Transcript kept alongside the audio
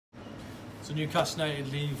So Newcastle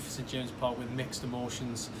United leave St James Park with mixed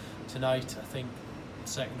emotions tonight. I think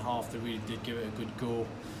second half they really did give it a good go.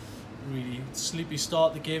 Really sleepy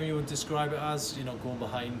start the game, you would describe it as, you know, going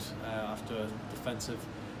behind after a defensive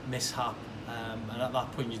mishap, and at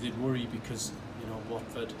that point you did worry because, you know,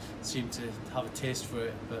 Watford seemed to have a taste for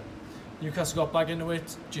it, but Newcastle got back into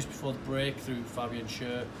it just before the break through Fabian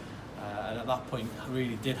Schär, and at that point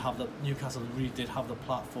Newcastle really did have the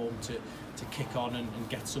platform to kick on and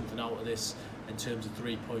get something out of this in terms of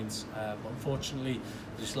 3 points. But unfortunately,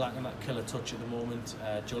 they're just lacking that killer touch at the moment.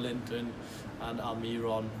 Joelinton and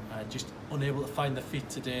Almiron just unable to find their feet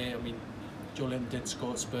today. I mean, Joelinton did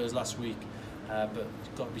score at Spurs last week, but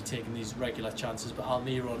he's got to be taking these regular chances. But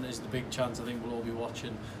Almiron is the big chance I think we'll all be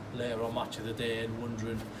watching later on Match of the Day and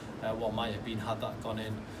wondering what might have been had that gone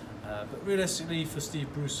in. But realistically, for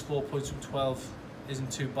Steve Bruce, 4 points from 12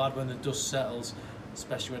 isn't too bad when the dust settles,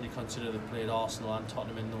 especially when you consider they played Arsenal and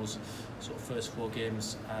Tottenham in those sort of first 4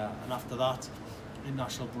 games. And after that,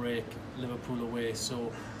 international break, Liverpool away.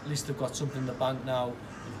 So at least they've got something in the bank now,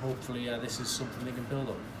 and hopefully this is something they can build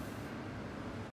on.